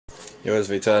Yo, it's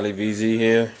FaTaLiTy VZ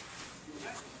here.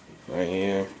 Right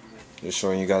here. Just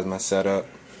showing you guys my setup.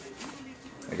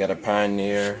 I got a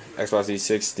Pioneer Xbox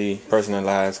 360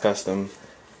 personalized custom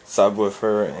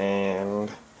subwoofer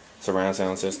and surround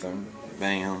sound system.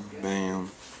 Bam, bam,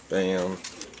 bam,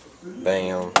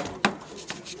 bam,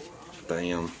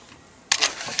 bam.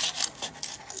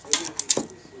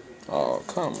 Oh,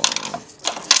 come on.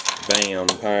 Bam,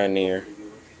 Pioneer.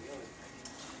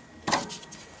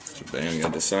 Bam,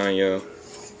 got the Sanyo.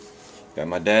 Got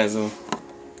my Dazzle.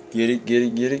 Get it, get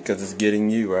it, get it, because it's getting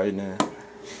you right now.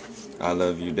 I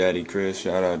love you, Daddy Chris.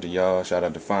 Shout out to y'all. Shout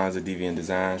out to Fonza, Deviant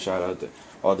Design. Shout out to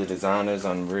all the designers,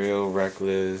 Unreal,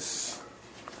 Reckless,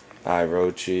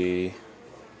 Irochi,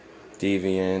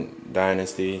 Deviant,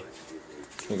 Dynasty.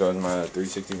 Here goes my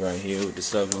 360 right here with the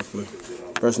subwoofer.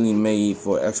 Personally made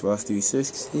for Xbox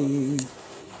 360.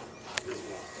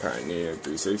 Pioneer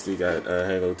 360. Got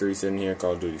Halo 3 sitting here.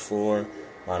 Call of Duty 4.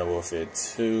 Modern Warfare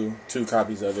 2. 2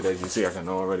 copies of it. As you see, I can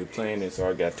already playing it, so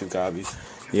I got 2 copies.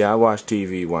 Yeah, I watch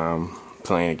TV while I'm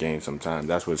playing a game sometimes.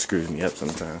 That's what screws me up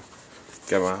sometimes.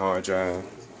 Got my hard drive,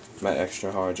 my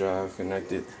extra hard drive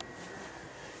connected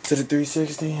to the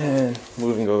 360, and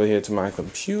moving over here to my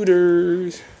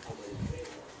computers.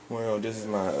 Well, this is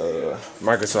my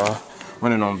Microsoft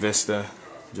running on Vista,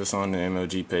 just on the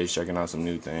MLG page, checking out some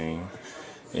new things.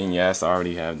 And yes, I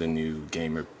already have the new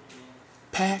gamer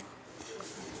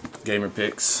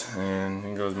picks, and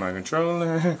here goes my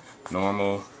controller,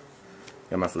 normal.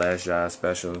 Got my flash drive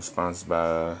special, sponsored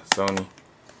by Sony.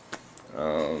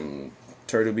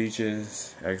 Turtle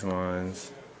Beaches,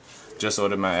 X1s. Just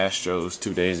ordered my Astros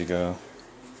 2 days ago.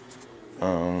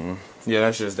 Yeah,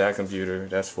 that's just that computer.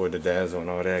 That's for the Dazzle and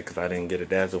all that, because I didn't get a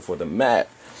Dazzle for the Mac.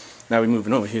 Now we're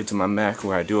moving over here to my Mac,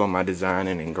 where I do all my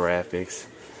designing and graphics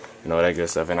and all that good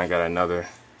stuff. And I got another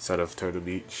set of Turtle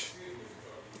Beach.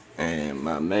 And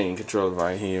my main controller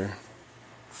right here.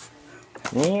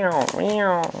 Meow,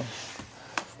 meow.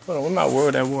 Hold on, where my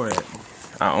World at War at?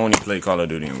 I only play Call of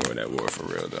Duty and World at War for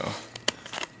real though.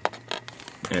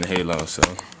 And Halo, so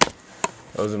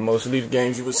those are mostly the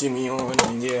games you will see me on.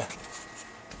 And yeah,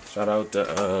 shout out to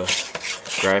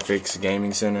Graphics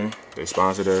Gaming Center. They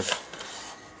sponsored us.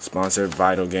 Sponsored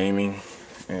Vital Gaming.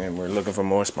 And we're looking for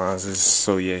more sponsors.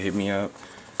 So yeah, hit me up.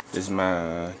 This is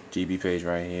my GB page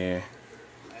right here.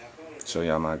 Show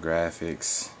y'all my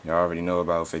graphics. Y'all already know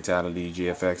about FaTaLiTy,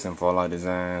 GFX, and Fallout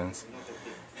Designs.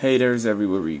 Haters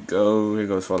everywhere we go. Here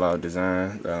goes Fallout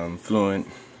Design. Fluent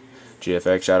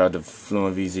GFX. Shout out to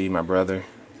Fluent VZ, my brother.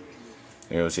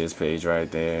 There goes his page right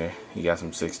there. He got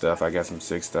some sick stuff. I got some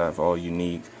sick stuff. All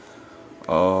unique.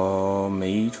 All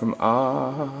made from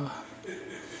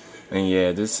And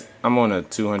yeah, I'm on a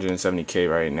 270K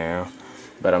right now.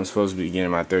 But I'm supposed to be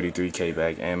getting my 33K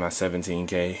back and my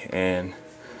 17K. And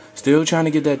still trying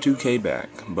to get that 2K back.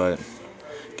 But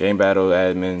Game Battle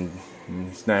admin,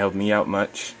 it's not helping me out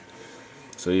much.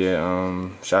 So yeah,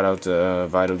 shout out to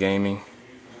Vital Gaming.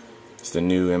 It's the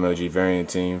new MLG variant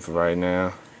team for right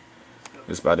now.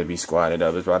 It's about to be squatted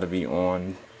up. It's about to be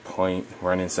on point,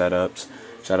 running setups.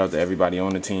 Shout out to everybody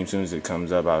on the team. As soon as it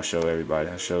comes up, I'll show everybody.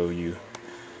 I'll show you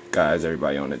guys,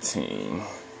 everybody on the team.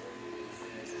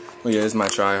 Well, yeah, it's my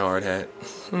try-hard hat.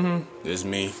 It's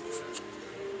me.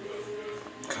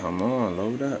 Come on,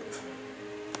 load up.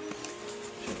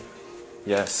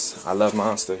 Yes, I love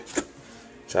Monster.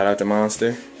 Shout out to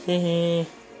Monster. The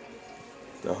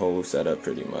whole setup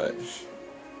pretty much.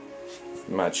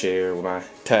 My chair with my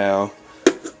towel.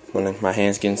 When my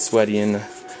hands getting sweaty in the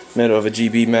middle of a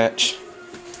GB match.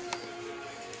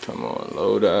 Come on,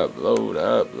 load up, load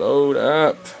up, load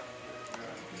up.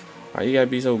 Why you gotta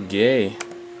be so gay?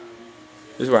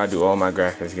 This is where I do all my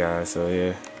graphics, guys, so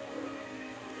yeah.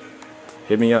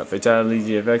 Hit me up, FaTaLiTy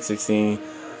GFX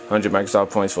 1600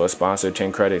 Microsoft points for a sponsor,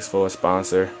 10 credits for a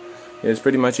sponsor. Yeah, it's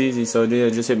pretty much easy, so yeah,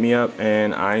 just hit me up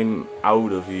and I'm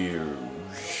out of here.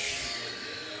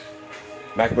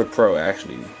 MacBook Pro,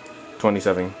 actually,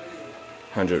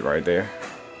 2700 right there.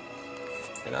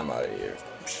 And I'm out of here.